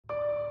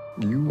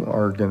You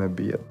are gonna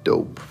be a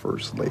dope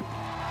first lady.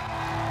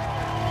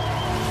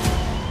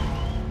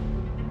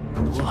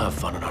 We'll have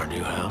fun in our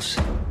new house.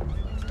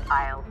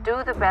 I'll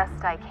do the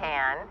best I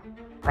can,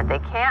 but they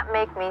can't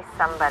make me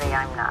somebody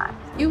I'm not.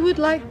 You would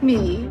like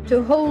me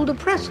to hold a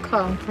press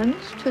conference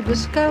to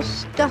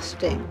discuss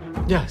dusting?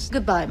 Yes.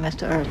 Goodbye,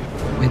 Mr. Early.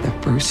 We're the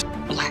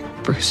Black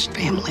Bruce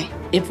family.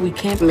 If we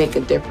can't make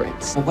a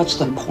difference, Well, what's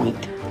the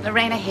point?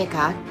 Lorena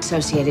Hickok,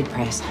 Associated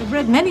Press. I've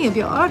read many of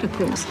your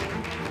articles.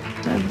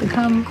 I've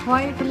become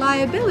quite a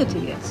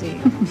liability, it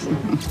seems.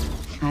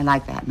 I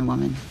like that in a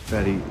woman.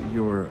 Betty,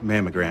 your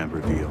mammogram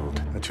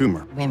revealed a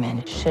tumor.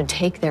 Women should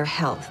take their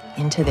health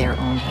into their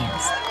own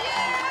hands.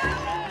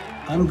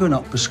 I'm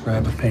gonna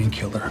prescribe a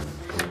painkiller.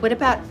 What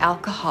about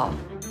alcohol?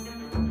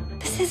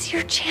 This is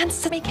your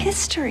chance to make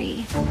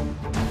history.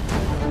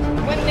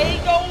 When they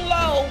go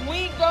low,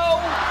 we go.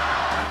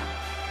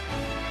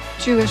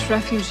 Jewish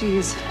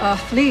refugees are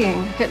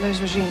fleeing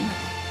Hitler's regime.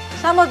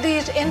 Some of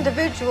these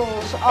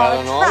individuals are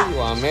Eleanor, trapped. you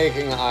are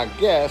making our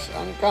guests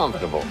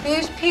uncomfortable.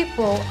 These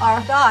people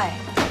are dying.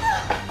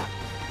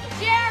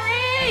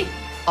 Jerry!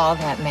 All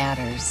that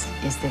matters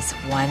is this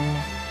one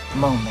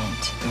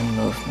moment in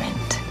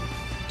movement.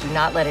 Do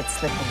not let it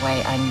slip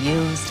away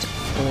unused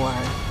or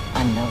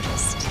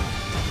unnoticed.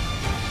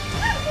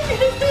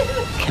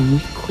 Can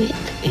we quit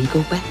and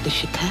go back to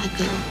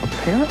Chicago?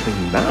 Apparently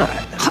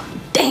not.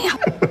 Damn!